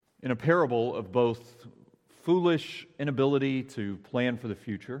in a parable of both foolish inability to plan for the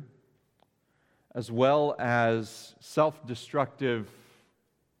future, as well as self-destructive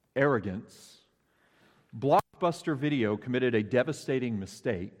arrogance, Blockbuster Video committed a devastating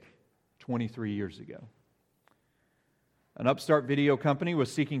mistake 23 years ago. An upstart video company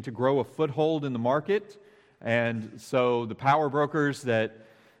was seeking to grow a foothold in the market, and so the power brokers that,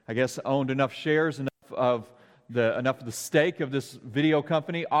 I guess, owned enough shares, enough of the stake of this video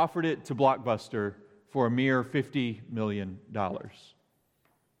company, offered it to Blockbuster for a mere $50 million.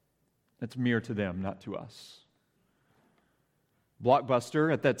 That's mere to them, not to us.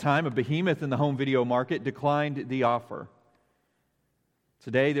 Blockbuster, at that time, a behemoth in the home video market, declined the offer.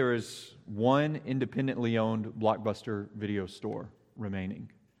 Today, there is one independently owned Blockbuster video store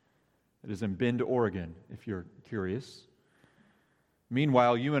remaining. It is in Bend, Oregon, if you're curious.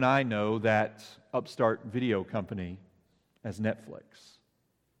 Meanwhile, you and I know that upstart video company as Netflix.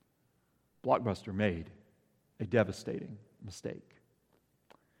 Blockbuster made a devastating mistake.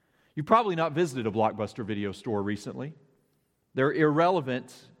 You've probably not visited a Blockbuster video store recently. They're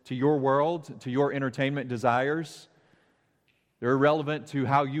irrelevant to your world, to your entertainment desires. They're irrelevant to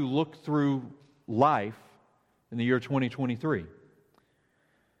how you look through life in the year 2023.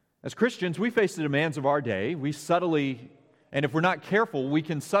 As Christians, we face the demands of our day. We subtly, and if we're not careful, we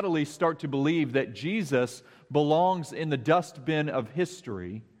can subtly start to believe that Jesus belongs in the dustbin of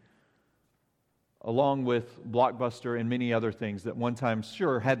history, along with Blockbuster and many other things that one time,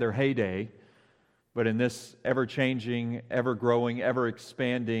 sure, had their heyday, but in this ever-changing, ever-growing,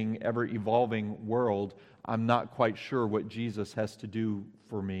 ever-expanding, ever-evolving world, I'm not quite sure what Jesus has to do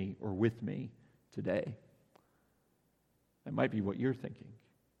for me or with me today. That might be what you're thinking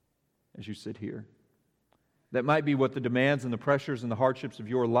as you sit here. That might be what the demands and the pressures and the hardships of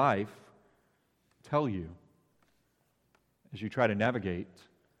your life tell you as you try to navigate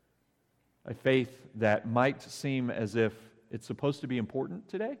a faith that might seem as if it's supposed to be important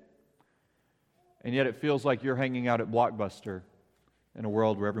today, and yet it feels like you're hanging out at Blockbuster in a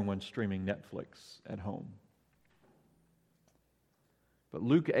world where everyone's streaming Netflix at home. But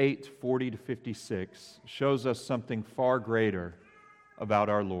Luke 8:40-56 shows us something far greater about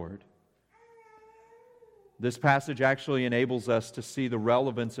our Lord. This passage actually enables us to see the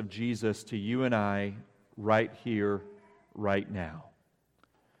relevance of Jesus to you and I right here, right now.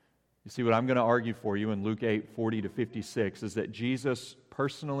 You see, what I'm going to argue for you in Luke 8:40-56 is that Jesus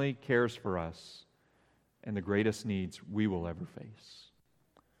personally cares for us and the greatest needs we will ever face.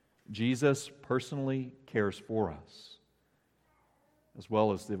 Jesus personally cares for us, as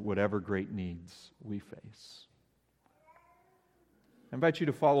well as whatever great needs we face. I invite you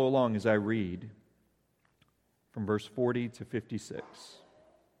to follow along as I read from verse 40-56.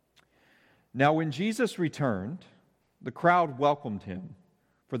 Now when Jesus returned, the crowd welcomed him,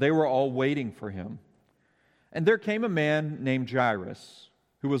 for they were all waiting for him. And there came a man named Jairus,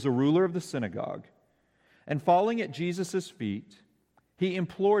 who was a ruler of the synagogue, and falling at Jesus' feet, he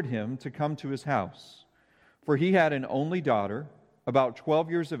implored him to come to his house, for he had an only daughter, about 12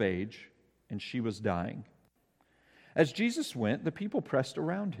 years of age, and she was dying. As Jesus went, the people pressed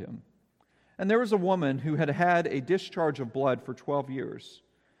around him. And there was a woman who had had a discharge of blood for 12 years,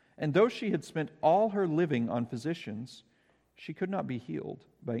 and though she had spent all her living on physicians, she could not be healed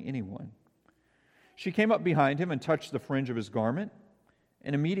by anyone. She came up behind him and touched the fringe of his garment,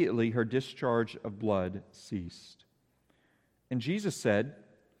 and immediately her discharge of blood ceased. And Jesus said,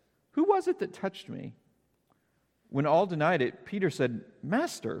 "Who was it that touched me?" When all denied it, Peter said,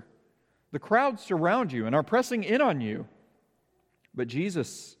 "Master, the crowds surround you and are pressing in on you." But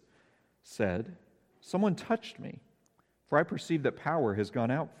Jesus said, "Someone touched me, for I perceive that power has gone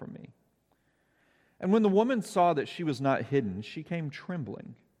out from me." And when the woman saw that she was not hidden, she came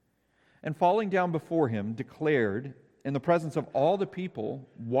trembling, and falling down before him, declared in the presence of all the people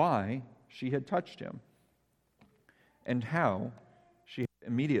why she had touched him, and how she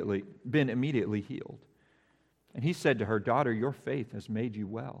had been immediately healed. And he said to her, "Daughter, your faith has made you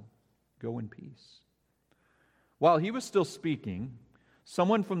well. Go in peace." While he was still speaking,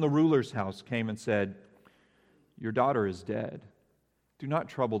 someone from the ruler's house came and said, "Your daughter is dead. Do not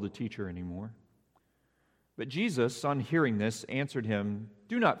trouble the teacher anymore." But Jesus, on hearing this, answered him,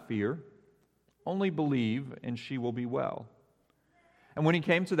 "Do not fear, only believe, and she will be well." And when he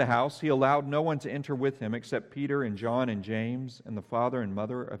came to the house, he allowed no one to enter with him except Peter and John and James and the father and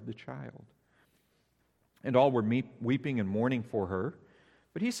mother of the child. And all were weeping and mourning for her.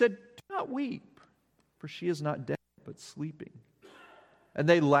 But he said, "Do not weep, for she is not dead, but sleeping." And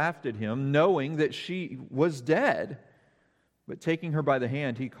they laughed at him, knowing that she was dead. But taking her by the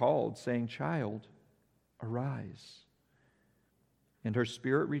hand, he called, saying, "Child, arise." And her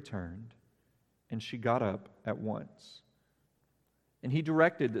spirit returned, and she got up at once. And he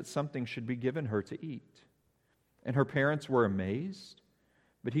directed that something should be given her to eat. And her parents were amazed,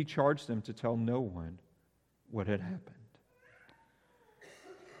 but he charged them to tell no one what had happened.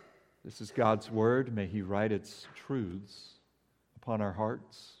 This is God's word. May he write its truths upon our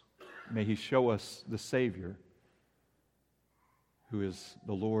hearts. May he show us the Savior who is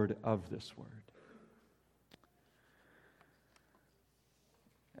the Lord of this word.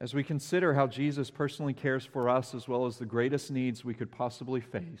 As we consider how Jesus personally cares for us as well as the greatest needs we could possibly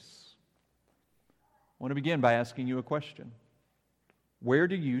face, I want to begin by asking you a question. Where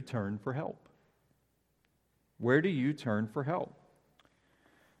do you turn for help? Where do you turn for help?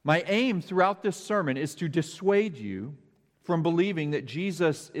 My aim throughout this sermon is to dissuade you from believing that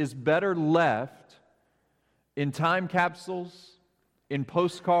Jesus is better left in time capsules, in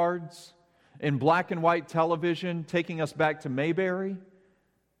postcards, in black and white television, taking us back to Mayberry,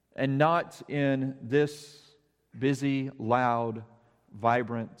 and not in this busy, loud,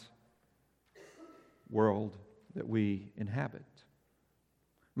 vibrant world that we inhabit.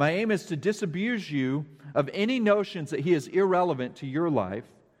 My aim is to disabuse you of any notions that he is irrelevant to your life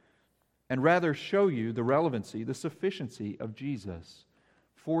and rather show you the relevancy, the sufficiency of Jesus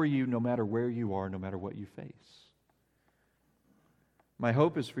for you no matter where you are, no matter what you face. My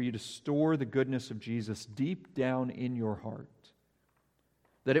hope is for you to store the goodness of Jesus deep down in your heart,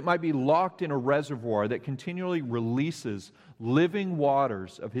 that it might be locked in a reservoir that continually releases living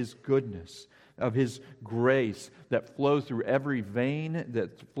waters of his goodness, of his grace that flow through every vein,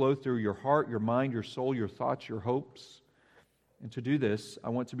 that flow through your heart, your mind, your soul, your thoughts, your hopes. And to do this, I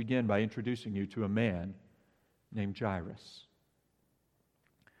want to begin by introducing you to a man named Jairus.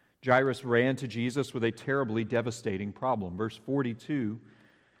 Jairus ran to Jesus with a terribly devastating problem. Verse 40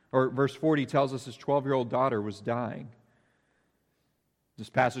 tells us his 12-year-old daughter was dying.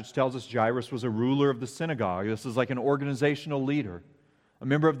 This passage tells us Jairus was a ruler of the synagogue. This is like an organizational leader, a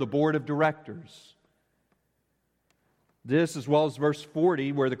member of the board of directors. This, as well as verse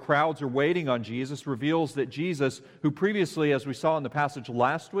 40, where the crowds are waiting on Jesus, reveals that Jesus, who previously, as we saw in the passage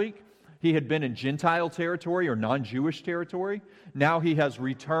last week, he had been in Gentile territory or non-Jewish territory. Now he has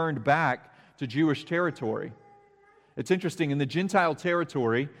returned back to Jewish territory. It's interesting, in the Gentile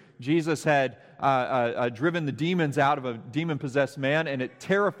territory, Jesus had driven the demons out of a demon-possessed man, and it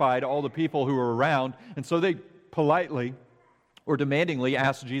terrified all the people who were around, and so they politely or demandingly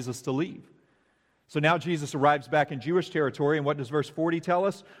asked Jesus to leave. So now Jesus arrives back in Jewish territory, and what does verse 40 tell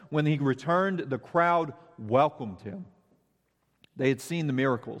us? When he returned, the crowd welcomed him. They had seen the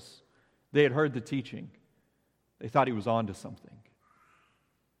miracles. They had heard the teaching. They thought he was on to something.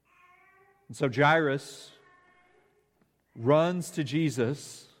 And so Jairus runs to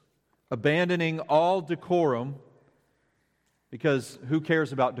Jesus, abandoning all decorum, because who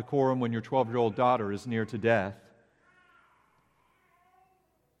cares about decorum when your 12-year-old daughter is near to death?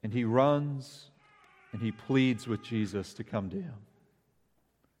 And he runs and he pleads with Jesus to come to him.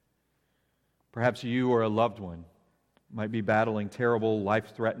 Perhaps you or a loved one might be battling terrible,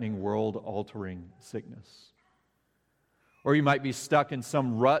 life-threatening, world-altering sickness. Or you might be stuck in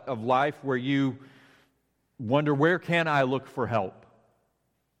some rut of life where you wonder, where can I look for help?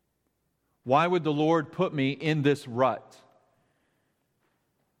 Why would the Lord put me in this rut?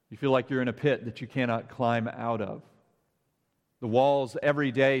 You feel like you're in a pit that you cannot climb out of. The walls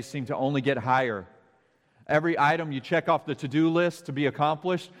every day seem to only get higher. Every item you check off the to-do list to be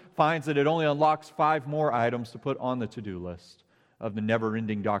accomplished finds that it only unlocks 5 more items to put on the to-do list of the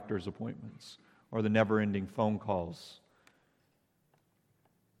never-ending doctor's appointments or the never-ending phone calls.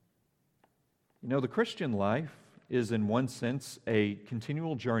 You know, the Christian life is in one sense a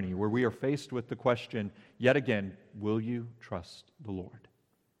continual journey where we are faced with the question, yet again, will you trust the Lord?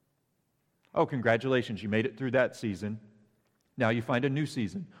 Oh, congratulations, you made it through that season. Now you find a new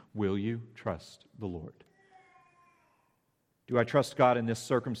season. Will you trust the Lord? Do I trust God in this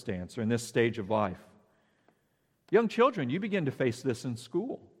circumstance or in this stage of life? Young children, you begin to face this in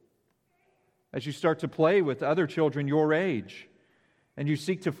school. As you start to play with other children your age, and you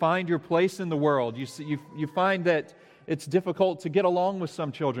seek to find your place in the world, you find that it's difficult to get along with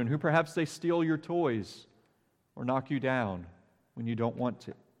some children who perhaps they steal your toys or knock you down when you don't want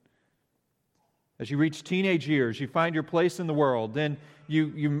to. As you reach teenage years, you find your place in the world. Then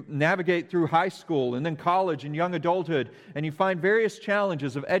you navigate through high school and then college and young adulthood, and you find various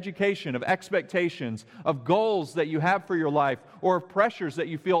challenges of education, of expectations, of goals that you have for your life, or of pressures that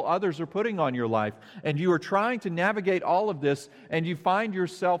you feel others are putting on your life. And you are trying to navigate all of this, and you find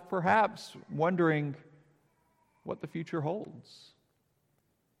yourself perhaps wondering what the future holds.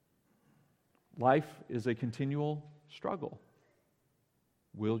 Life is a continual struggle.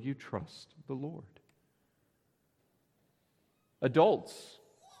 Will you trust the Lord? Adults,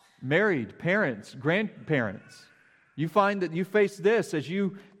 married, parents, grandparents, you find that you face this as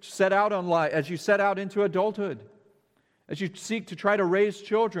you set out on life, as you set out into adulthood, as you seek to try to raise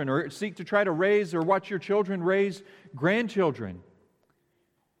children, or seek to try to raise or watch your children raise grandchildren.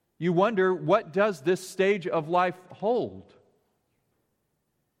 You wonder, what does this stage of life hold?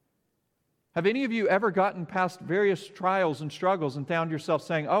 Have any of you ever gotten past various trials and struggles and found yourself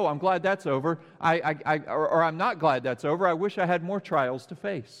saying, "Oh, I'm glad that's over," or "I'm not glad that's over. I wish I had more trials to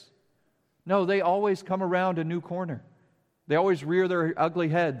face"? No, they always come around a new corner. They always rear their ugly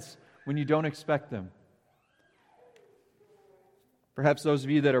heads when you don't expect them. Perhaps those of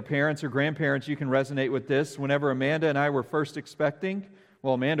you that are parents or grandparents, you can resonate with this. Whenever Amanda and I were first expecting,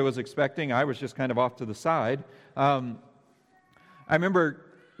 well, Amanda was expecting, I was just kind of off to the side. I remember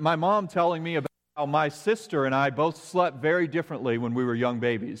my mom telling me about how my sister and I both slept very differently when we were young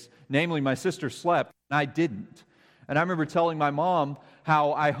babies. Namely, my sister slept and I didn't. And I remember telling my mom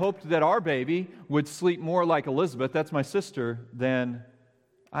how I hoped that our baby would sleep more like Elizabeth, that's my sister, than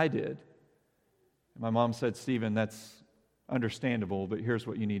I did. And my mom said, "Stephen, that's understandable, but here's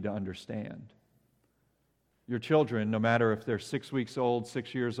what you need to understand. Your children, no matter if they're 6 weeks old,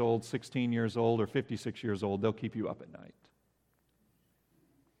 6 years old, 16 years old, or 56 years old, they'll keep you up at night."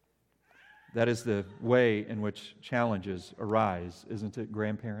 That is the way in which challenges arise, isn't it,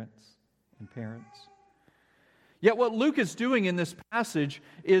 grandparents and parents? Yet what Luke is doing in this passage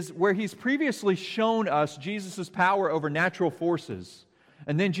is where he's previously shown us Jesus' power over natural forces,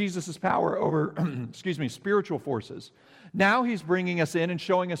 and then Jesus' power over, spiritual forces. Now he's bringing us in and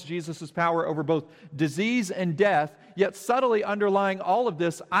showing us Jesus' power over both disease and death, yet subtly underlying all of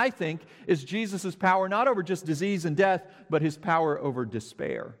this, I think, is Jesus' power not over just disease and death, but his power over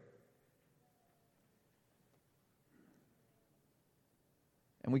despair.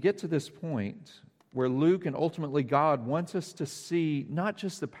 And we get to this point where Luke and ultimately God wants us to see not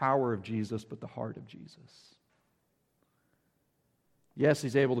just the power of Jesus, but the heart of Jesus. Yes,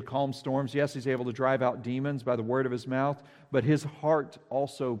 he's able to calm storms. Yes, he's able to drive out demons by the word of his mouth, but his heart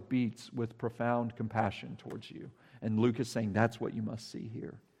also beats with profound compassion towards you. And Luke is saying that's what you must see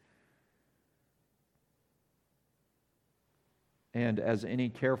here. And as any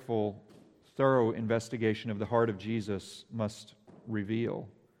careful, thorough investigation of the heart of Jesus must reveal,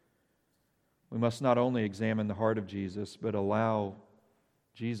 we must not only examine the heart of Jesus, but allow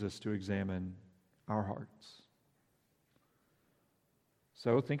Jesus to examine our hearts.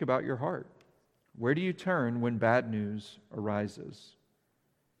 So think about your heart. Where do you turn when bad news arises?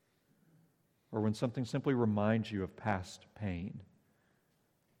 Or when something simply reminds you of past pain?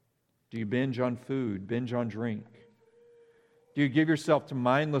 Do you binge on food, binge on drink? Do you give yourself to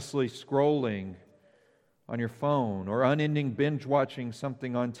mindlessly scrolling on your phone or unending binge watching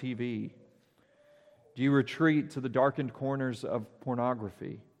something on TV? Do you retreat to the darkened corners of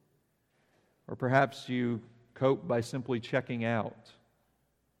pornography? Or perhaps you cope by simply checking out.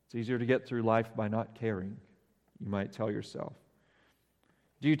 It's easier to get through life by not caring, you might tell yourself.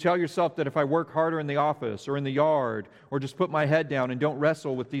 Do you tell yourself that if I work harder in the office or in the yard or just put my head down and don't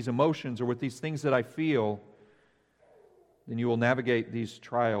wrestle with these emotions or with these things that I feel, then you will navigate these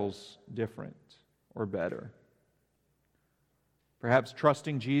trials different or better? Perhaps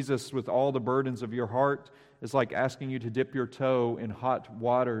trusting Jesus with all the burdens of your heart is like asking you to dip your toe in hot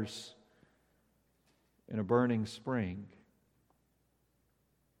waters in a burning spring.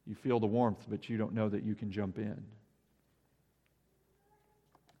 You feel the warmth, but you don't know that you can jump in.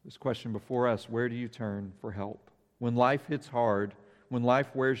 This question before us, where do you turn for help? When life hits hard, when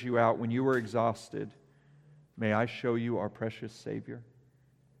life wears you out, when you are exhausted, may I show you our precious Savior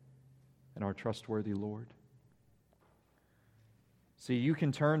and our trustworthy Lord. See, you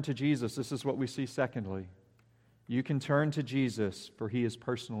can turn to Jesus. This is what we see secondly. You can turn to Jesus, for he is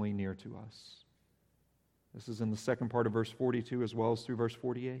personally near to us. This is in the second part of verse 42 as well as through verse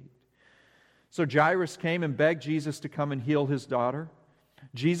 48. So Jairus came and begged Jesus to come and heal his daughter.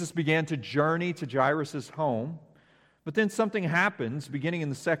 Jesus began to journey to Jairus' home. But then something happens, beginning in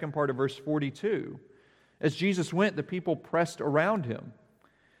the second part of verse 42. As Jesus went, the people pressed around him.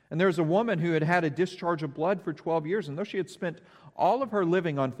 And there was a woman who had had a discharge of blood for 12 years, and though she had spent all of her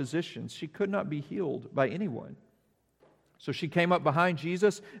living on physicians, she could not be healed by anyone. So she came up behind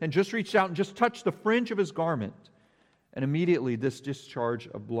Jesus and just reached out and just touched the fringe of his garment. And immediately this discharge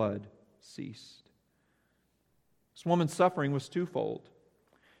of blood ceased. This woman's suffering was twofold.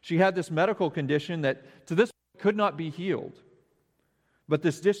 She had this medical condition that to this point could not be healed. But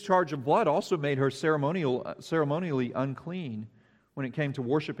this discharge of blood also made her ceremonially unclean when it came to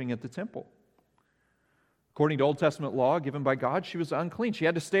worshiping at the temple. According to Old Testament law given by God, she was unclean. She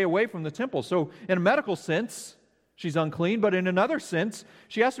had to stay away from the temple. So in a medical sense, she's unclean, but in another sense,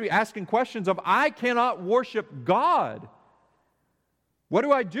 she has to be asking questions of, I cannot worship God. What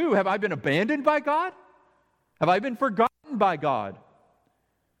do I do? Have I been abandoned by God? Have I been forgotten by God?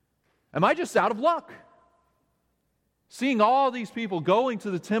 Am I just out of luck? Seeing all these people going to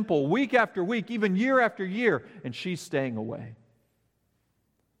the temple week after week, even year after year, and she's staying away.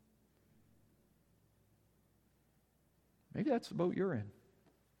 Maybe that's the boat you're in.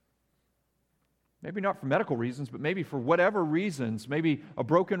 Maybe not for medical reasons, but maybe for whatever reasons, maybe a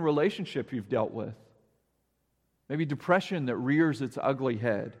broken relationship you've dealt with. Maybe depression that rears its ugly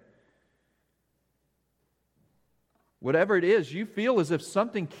head. Whatever it is, you feel as if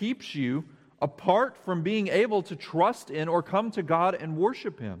something keeps you apart from being able to trust in or come to God and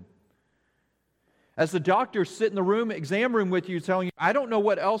worship Him. As the doctors sit in the exam room with you telling you, I don't know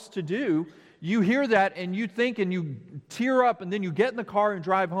what else to do, you hear that and you think and you tear up, and then you get in the car and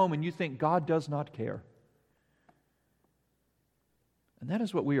drive home and you think God does not care. And that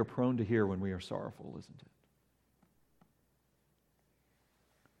is what we are prone to hear when we are sorrowful, isn't it?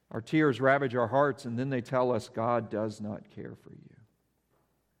 Our tears ravage our hearts, and then they tell us God does not care for you.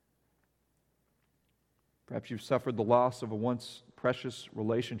 Perhaps you've suffered the loss of a once precious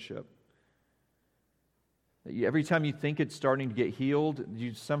relationship. Every time you think it's starting to get healed,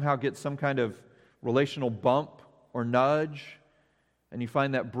 you somehow get some kind of relational bump or nudge, and you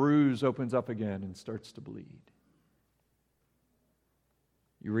find that bruise opens up again and starts to bleed.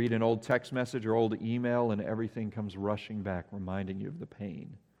 You read an old text message or old email, and everything comes rushing back, reminding you of the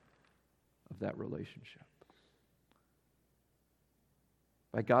pain of that relationship.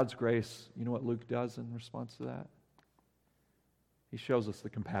 By God's grace, you know what Luke does in response to that? He shows us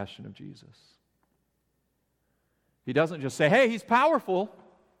the compassion of Jesus. He doesn't just say, hey, He's powerful.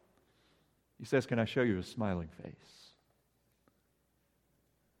 He says, can I show you a smiling face?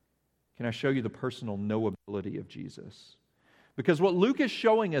 Can I show you the personal knowability of Jesus? Because what Luke is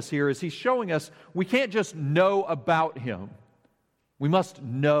showing us here is he's showing us we can't just know about Him. We must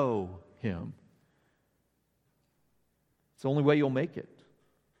know Him. It's the only way you'll make it.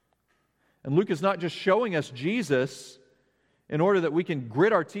 And Luke is not just showing us Jesus in order that we can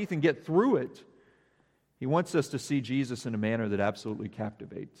grit our teeth and get through it. He wants us to see Jesus in a manner that absolutely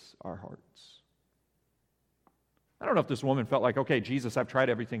captivates our hearts. I don't know if this woman felt like, okay, Jesus, I've tried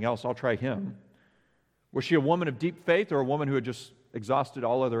everything else, I'll try Him. Was she a woman of deep faith or a woman who had just exhausted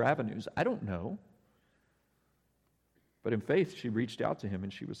all other avenues? I don't know. But in faith, she reached out to Him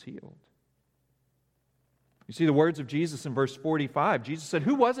and she was healed. You see the words of Jesus in verse 45. Jesus said,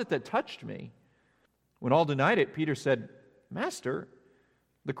 who was it that touched me? When all denied it, Peter said, Master,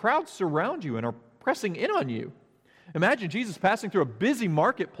 the crowds surround you and are pressing in on you. Imagine Jesus passing through a busy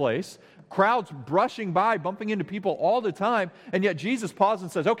marketplace, crowds brushing by, bumping into people all the time, and yet Jesus pauses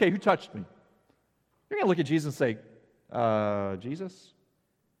and says, okay, who touched me? You're going to look at Jesus and say, Jesus?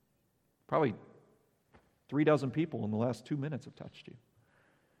 Probably 36 people in the last 2 minutes have touched you.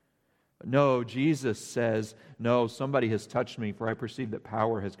 But no, Jesus says, no, somebody has touched me, for I perceive that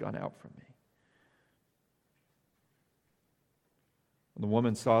power has gone out from me. When the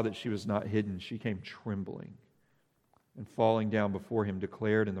woman saw that she was not hidden, she came trembling and falling down before Him,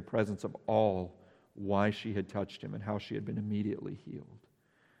 declared in the presence of all why she had touched Him and how she had been immediately healed.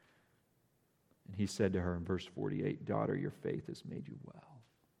 And He said to her in verse 48, daughter, your faith has made you well.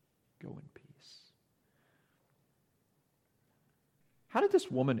 Go in peace. How did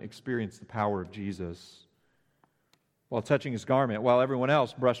this woman experience the power of Jesus while touching His garment, while everyone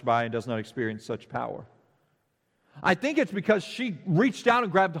else brushed by and does not experience such power? I think it's because she reached out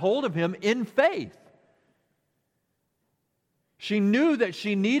and grabbed hold of Him in faith. She knew that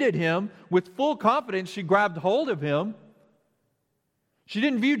she needed Him. With full confidence, she grabbed hold of Him. She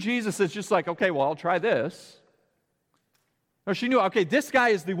didn't view Jesus as just like, okay, well, I'll try this. No, she knew, okay, this guy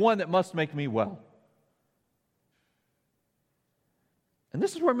is the one that must make me well. And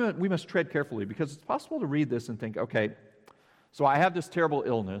this is where we must tread carefully, because it's possible to read this and think, okay, so I have this terrible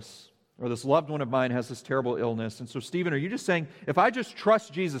illness, or this loved one of mine has this terrible illness, and so Stephen, are you just saying, if I just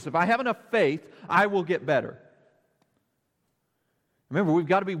trust Jesus, if I have enough faith, I will get better? Remember, we've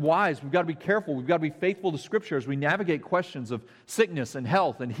got to be wise, we've got to be careful, we've got to be faithful to Scripture as we navigate questions of sickness and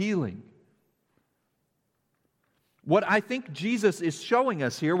health and healing. What I think Jesus is showing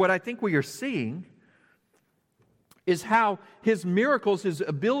us here, what I think we are seeing, is how His miracles, His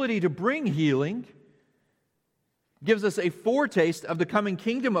ability to bring healing, gives us a foretaste of the coming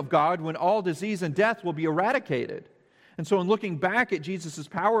kingdom of God when all disease and death will be eradicated. And so in looking back at Jesus'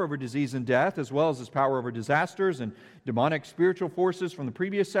 power over disease and death, as well as his power over disasters and demonic spiritual forces from the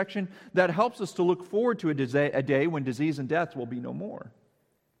previous section, that helps us to look forward to a day when disease and death will be no more.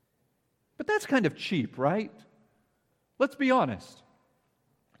 But that's kind of cheap, right? Let's be honest.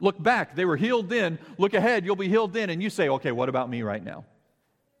 Look back, they were healed then. Look ahead, you'll be healed then. And you say, okay, what about me right now?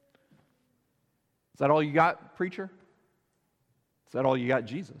 Is that all you got, preacher? Is that all you got,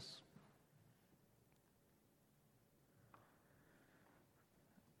 Jesus?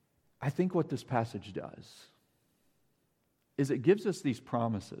 I think what this passage does is it gives us these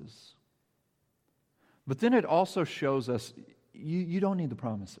promises, but then it also shows us you don't need the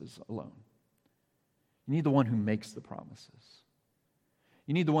promises alone. You need the one who makes the promises.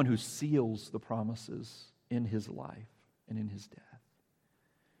 You need the one who seals the promises in his life and in his death.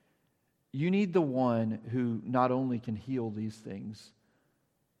 You need the one who not only can heal these things,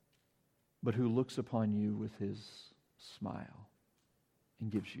 but who looks upon you with his smile and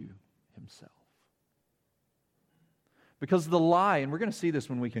gives you himself. Because the lie, and we're going to see this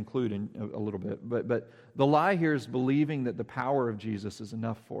when we conclude in a little bit, but the lie here is believing that the power of Jesus is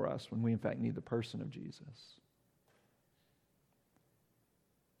enough for us when we in fact need the person of Jesus.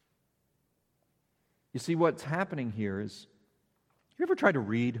 You see, what's happening here is, you ever tried to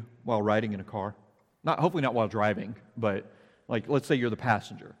read while riding in a car? Hopefully not while driving, but like let's say you're the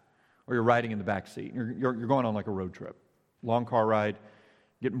passenger or you're riding in the back seat. You're going on like a road trip, long car ride,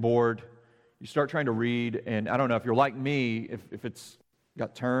 getting bored. You start trying to read, and I don't know if you're like me, if it's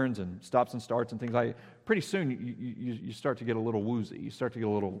got turns and stops and starts and things like that, pretty soon you start to get a little woozy. You start to get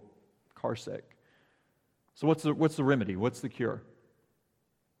a little car sick. So what's the remedy? What's the cure?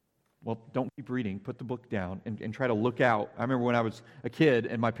 Well, don't keep reading. Put the book down and try to look out. I remember when I was a kid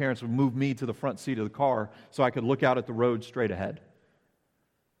and my parents would move me to the front seat of the car so I could look out at the road straight ahead.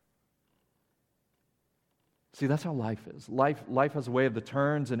 See, that's how life is. Life has a way of the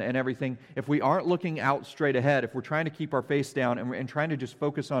turns and everything. If we aren't looking out straight ahead, if we're trying to keep our face down and trying to just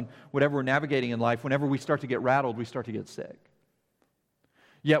focus on whatever we're navigating in life, whenever we start to get rattled, we start to get sick.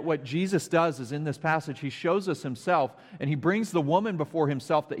 Yet what Jesus does is in this passage, he shows us himself, and he brings the woman before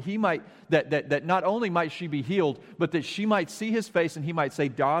himself that not only might she be healed, but that she might see his face and he might say,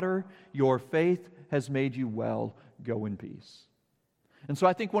 "Daughter, your faith has made you well. Go in peace." And so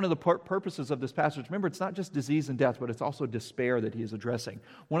I think one of the purposes of this passage, remember, it's not just disease and death, but it's also despair that he is addressing.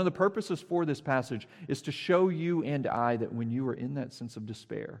 One of the purposes for this passage is to show you and I that when you are in that sense of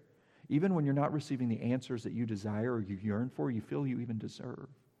despair, even when you're not receiving the answers that you desire or you yearn for, you feel you even deserve,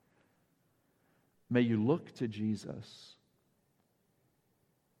 may you look to Jesus,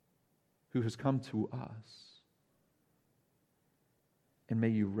 who has come to us, and may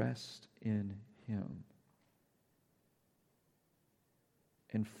you rest in him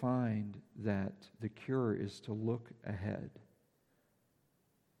and find that the cure is to look ahead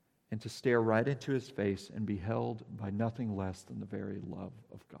and to stare right into his face and be held by nothing less than the very love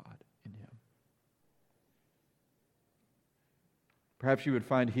of God in him. Perhaps you would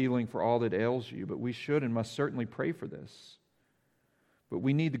find healing for all that ails you, but we should and must certainly pray for this. But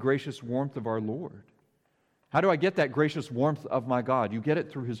we need the gracious warmth of our Lord. How do I get that gracious warmth of my God? You get it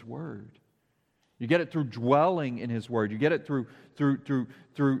through his word. You get it through dwelling in his word. You get it through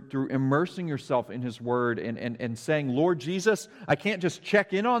immersing yourself in his word and saying, "Lord Jesus, I can't just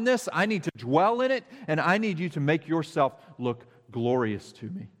check in on this. I need to dwell in it, and I need you to make yourself look glorious to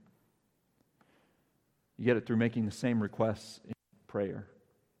me." You get it through making the same requests in prayer.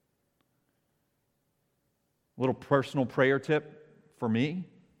 A little personal prayer tip for me.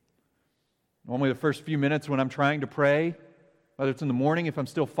 Normally the first few minutes when I'm trying to pray, whether it's in the morning if I'm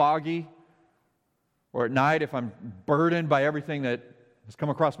still foggy, or at night if I'm burdened by everything that has come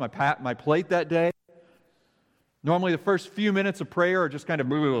across my plate that day. Normally the first few minutes of prayer are just kind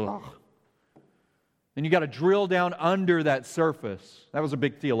of, and you got to drill down under that surface. That was a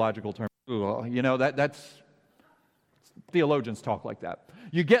big theological term. You know, that's theologians talk like that.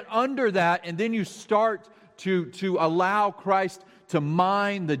 You get under that, and then you start to allow Christ to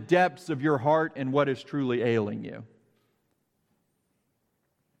mine the depths of your heart and what is truly ailing you.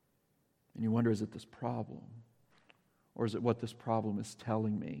 And you wonder, is it this problem? Or is it what this problem is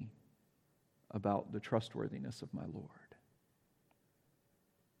telling me about the trustworthiness of my Lord?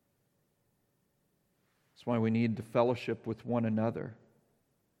 That's why we need to fellowship with one another.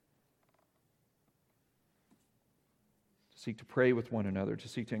 To seek to pray with one another, to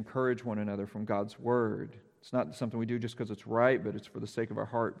seek to encourage one another from God's Word. It's not something we do just because it's right, but it's for the sake of our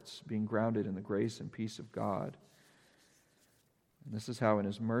hearts being grounded in the grace and peace of God. And this is how in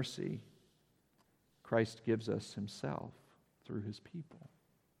his mercy Christ gives us himself through his people.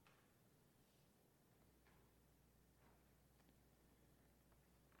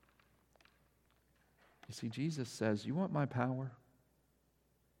 You see, Jesus says, you want my power?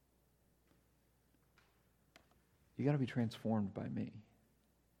 You got to be transformed by me.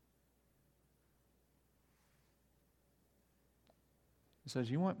 He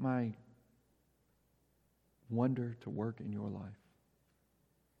says, you want my wonder to work in your life?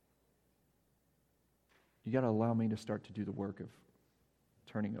 You got to allow me to start to do the work of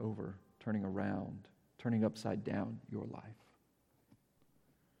turning over, turning around, turning upside down your life.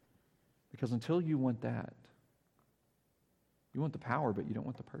 Because until you want that, you want the power, but you don't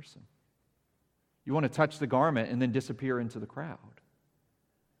want the person. You want to touch the garment and then disappear into the crowd.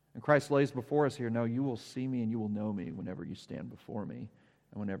 And Christ lays before us here, no, you will see me and you will know me whenever you stand before me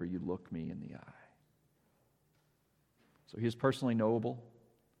and whenever you look me in the eye. So he is personally knowable,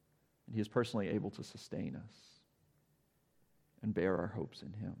 and he is personally able to sustain us and bear our hopes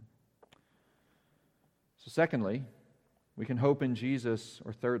in him. So secondly, we can hope in Jesus,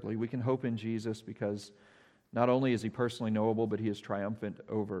 or thirdly, we can hope in Jesus because not only is he personally knowable, but he is triumphant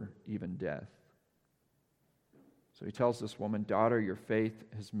over even death. So he tells this woman, daughter, your faith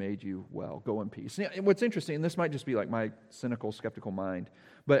has made you well. Go in peace. Now, what's interesting, and this might just be like my cynical, skeptical mind,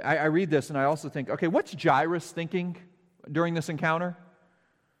 but I read this and I also think, okay, what's Jairus thinking during this encounter?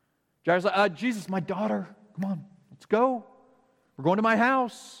 Jairus is like, Jesus, my daughter, come on, let's go. We're going to my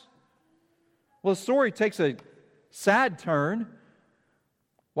house. Well, the story takes a sad turn.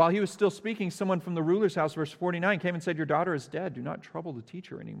 While he was still speaking, someone from the ruler's house, verse 49, came and said, your daughter is dead. Do not trouble the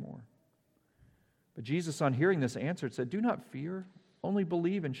teacher anymore. But Jesus, on hearing this, answered, said, do not fear, only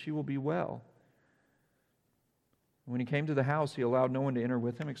believe and she will be well. When he came to the house, he allowed no one to enter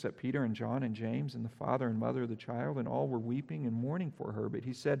with him except Peter and John and James and the father and mother of the child, and all were weeping and mourning for her. But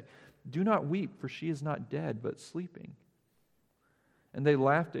he said, do not weep, for she is not dead, but sleeping. And they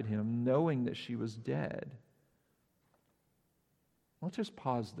laughed at him, knowing that she was dead. Let's just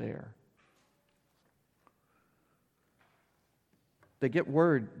pause there. They get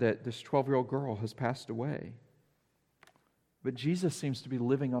word that this 12-year-old girl has passed away. But Jesus seems to be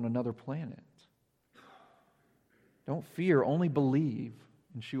living on another planet. Don't fear, only believe,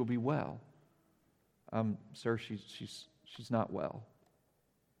 and she will be well. Sir, she's not well.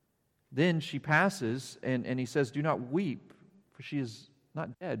 Then she passes, and he says, do not weep, for she is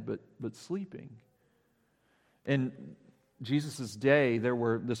not dead, but sleeping. In Jesus' day,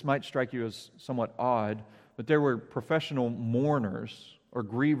 this might strike you as somewhat odd, but there were professional mourners or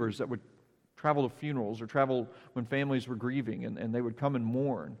grievers that would travel to funerals or travel when families were grieving, and they would come and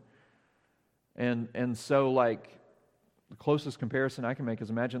mourn. And so, like, the closest comparison I can make is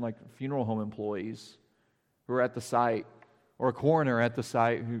imagine like funeral home employees who are at the site, or a coroner at the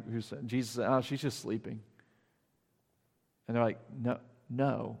site who said, Jesus said, oh, she's just sleeping. And they're like,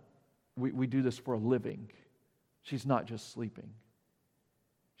 no, we do this for a living. She's not just sleeping.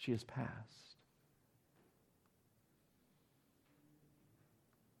 She has passed.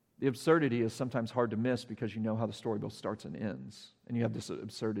 The absurdity is sometimes hard to miss because you know how the story both starts and ends, and you have this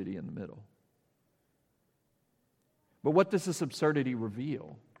absurdity in the middle. But what does this absurdity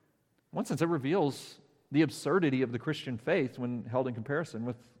reveal? In one sense, it reveals the absurdity of the Christian faith when held in comparison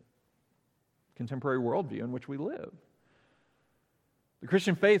with contemporary worldview in which we live. The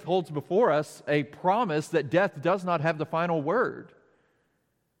Christian faith holds before us a promise that death does not have the final word.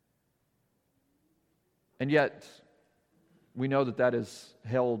 And yet, we know that is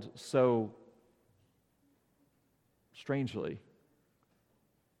held so strangely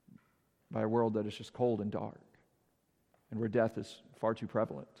by a world that is just cold and dark, and where death is far too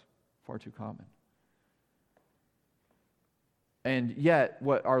prevalent, far too common. And yet,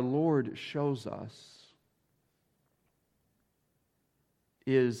 what our Lord shows us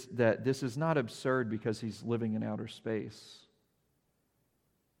is that this is not absurd because he's living in outer space.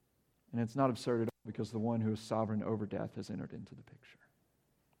 And it's not absurd at all because the one who is sovereign over death has entered into the picture.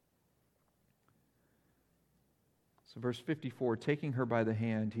 So verse 54, taking her by the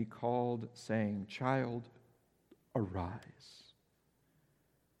hand, he called, saying, child, arise.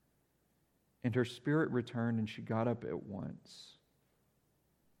 And her spirit returned, and she got up at once.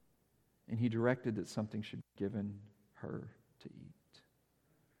 And he directed that something should be given her to eat.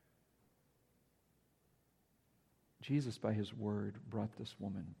 Jesus, by his word, brought this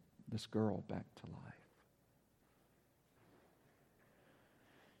woman, this girl, back to life.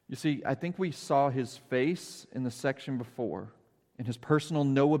 You see, I think we saw his face in the section before, in his personal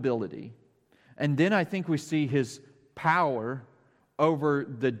knowability. And then I think we see his power over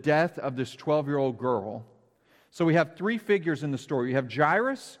the death of this 12-year-old girl. So we have three figures in the story. We have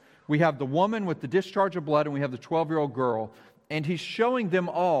Jairus, we have the woman with the discharge of blood, and we have the 12-year-old girl. And he's showing them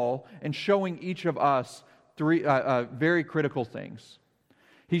all and showing each of us three very critical things.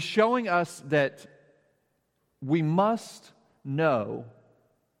 He's showing us that we must know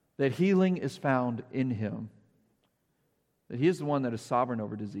that healing is found in Him, that He is the one that is sovereign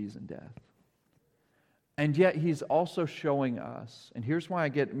over disease and death. And yet He's also showing us, and here's why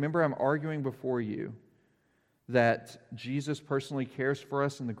remember I'm arguing before you, that Jesus personally cares for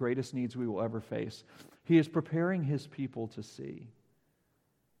us in the greatest needs we will ever face. He is preparing His people to see.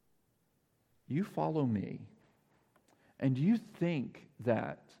 You follow me, and you think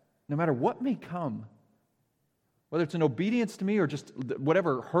that no matter what may come, whether it's an obedience to me or just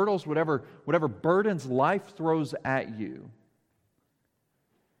whatever hurdles, whatever burdens life throws at you,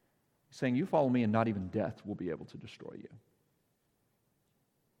 He's saying, you follow me and not even death will be able to destroy you.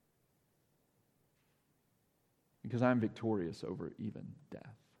 Because I'm victorious over even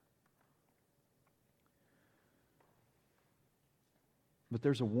death. But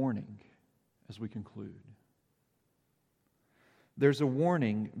there's a warning as we conclude. There's a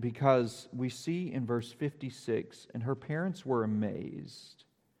warning because we see in verse 56, and her parents were amazed,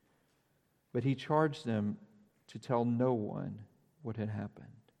 but He charged them to tell no one what had happened.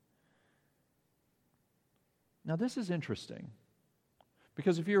 Now this is interesting,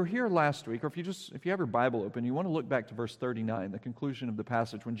 because if you were here last week, or if you have your Bible open, you want to look back to verse 39, the conclusion of the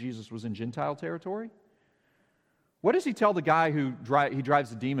passage when Jesus was in Gentile territory. What does He tell the guy who He drives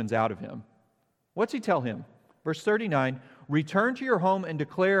the demons out of him? What's He tell him? Verse 39, return to your home and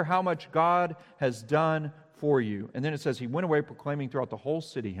declare how much God has done for you. And then it says, He went away proclaiming throughout the whole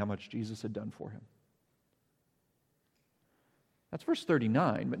city how much Jesus had done for him. That's verse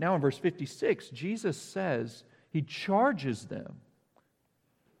 39. But now in verse 56, Jesus says, He charges them.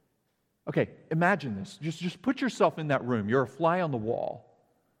 Okay, imagine this. Just put yourself in that room. You're a fly on the wall.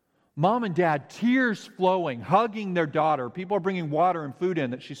 Mom and dad, tears flowing, hugging their daughter. People are bringing water and food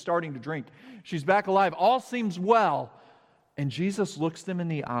in that she's starting to drink. She's back alive. All seems well. And Jesus looks them in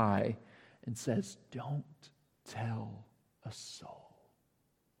the eye and says, don't tell a soul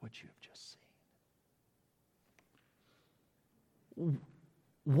what you have just seen.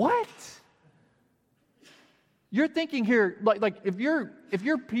 What? You're thinking here, like if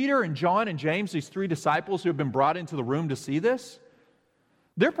you're Peter and John and James, these three disciples who have been brought into the room to see this,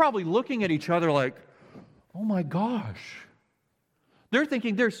 they're probably looking at each other like, oh my gosh. They're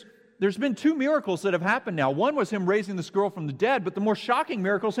thinking there's been two miracles that have happened now. One was Him raising this girl from the dead, but the more shocking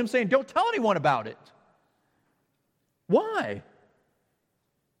miracle is Him saying, don't tell anyone about it. Why?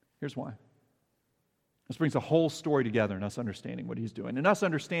 Here's why. This brings the whole story together in us understanding what He's doing. And us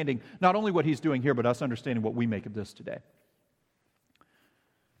understanding not only what He's doing here, but us understanding what we make of this today.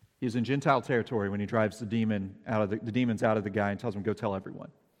 He's in Gentile territory when He drives the demons out of the guy and tells him, go tell everyone.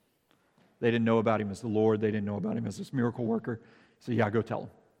 They didn't know about Him as the Lord. They didn't know about Him as this miracle worker. So yeah, go tell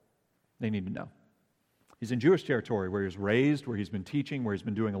them. They need to know. He's in Jewish territory where He's raised, where He's been teaching, where He's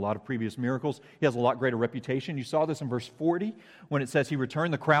been doing a lot of previous miracles. He has a lot greater reputation. You saw this in verse 40 when it says He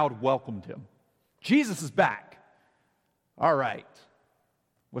returned, the crowd welcomed Him. Jesus is back. All right.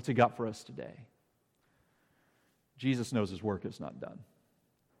 What's He got for us today? Jesus knows His work is not done.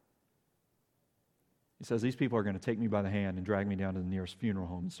 He says, these people are going to take me by the hand and drag me down to the nearest funeral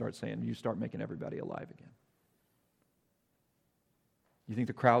home and start saying, you start making everybody alive again. You think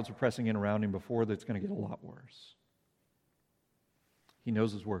the crowds are pressing in around Him before? That's going to get a lot worse. He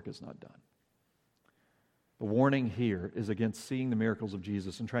knows His work is not done. The warning here is against seeing the miracles of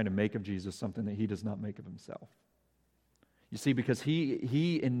Jesus and trying to make of Jesus something that He does not make of Himself. You see, because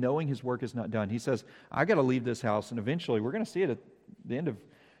he in knowing His work is not done, He says, I got to leave this house, and eventually, we're going to see it at the end of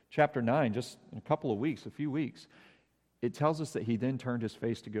chapter 9, just in a few weeks, it tells us that He then turned His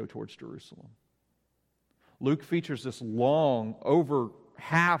face to go towards Jerusalem. Luke features this long, over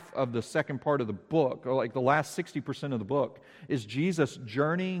half of the second part of the book, or like the last 60% of the book, is Jesus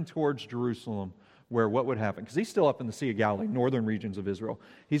journeying towards Jerusalem, where what would happen? Because He's still up in the Sea of Galilee, northern regions of Israel.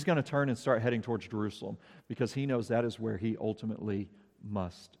 He's going to turn and start heading towards Jerusalem because He knows that is where He ultimately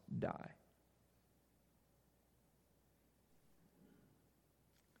must die.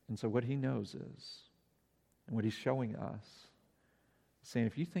 And so what He knows is, and what He's showing us, saying,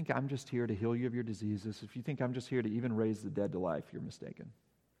 if you think I'm just here to heal you of your diseases, if you think I'm just here to even raise the dead to life, you're mistaken.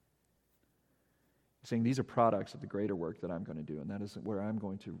 He's saying these are products of the greater work that I'm going to do, and that is where I'm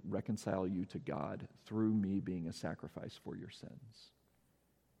going to reconcile you to God through me being a sacrifice for your sins.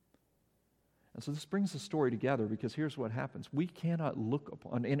 And so this brings the story together, because here's what happens. We cannot look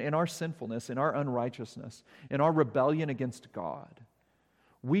upon, in our sinfulness, in our unrighteousness, in our rebellion against God,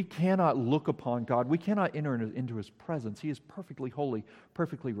 we cannot look upon God. We cannot enter into His presence. He is perfectly holy,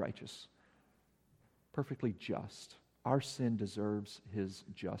 perfectly righteous, perfectly just. Our sin deserves His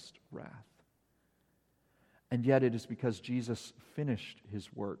just wrath. And yet it is because Jesus finished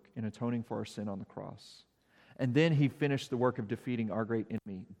His work in atoning for our sin on the cross. And then he finished the work of defeating our great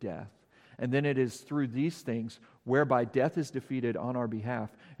enemy, death. And then it is through these things whereby death is defeated on our behalf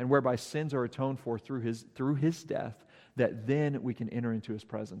and whereby sins are atoned for through his death, that then we can enter into his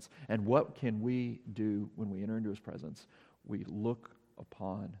presence. And what can we do when we enter into his presence? We look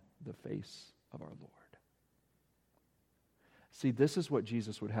upon the face of our Lord. See, this is what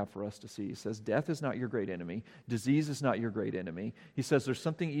Jesus would have for us to see. He says, death is not your great enemy. Disease is not your great enemy. He says there's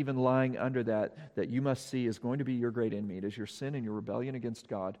something even lying under that you must see is going to be your great enemy. It is your sin and your rebellion against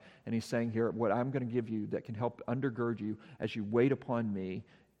God. And he's saying here, what I'm going to give you that can help undergird you as you wait upon me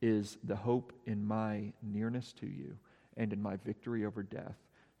is the hope in my nearness to you and in my victory over death,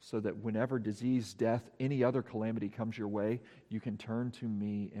 so that whenever disease, death, any other calamity comes your way, you can turn to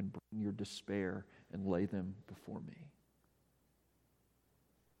me and bring your despair and lay them before me.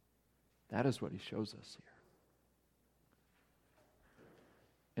 That is what he shows us here.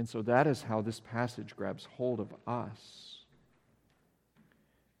 And so that is how this passage grabs hold of us.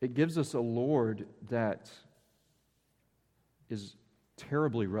 It gives us a Lord that is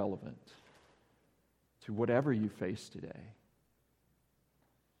terribly relevant to whatever you face today.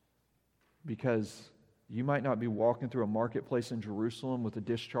 Because you might not be walking through a marketplace in Jerusalem with a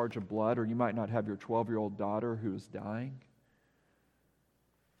discharge of blood, or you might not have your 12-year-old daughter who is dying.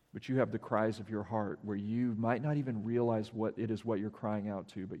 But you have the cries of your heart where you might not even realize what you're crying out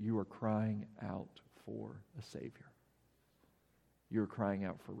to, but you are crying out for a Savior. You are crying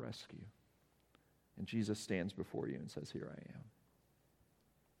out for rescue. And Jesus stands before you and says, here I am.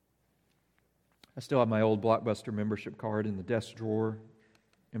 I still have my old Blockbuster membership card in the desk drawer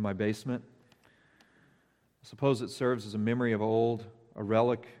in my basement. I suppose it serves as a memory of old, a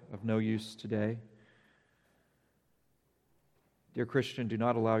relic of no use today. Dear Christian, do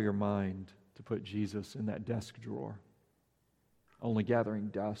not allow your mind to put Jesus in that desk drawer, only gathering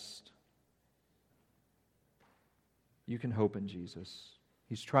dust. You can hope in Jesus.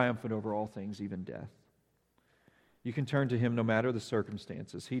 He's triumphant over all things, even death. You can turn to him no matter the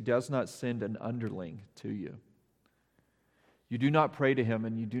circumstances. He does not send an underling to you. You do not pray to him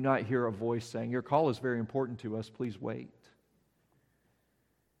and you do not hear a voice saying, your call is very important to us, please wait.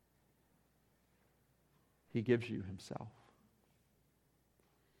 He gives you himself.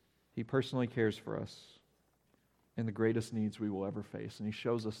 He personally cares for us in the greatest needs we will ever face. And he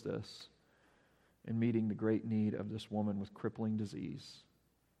shows us this in meeting the great need of this woman with crippling disease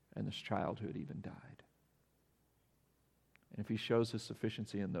and this child who had even died. And if he shows his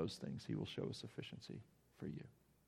sufficiency in those things, he will show his sufficiency for you.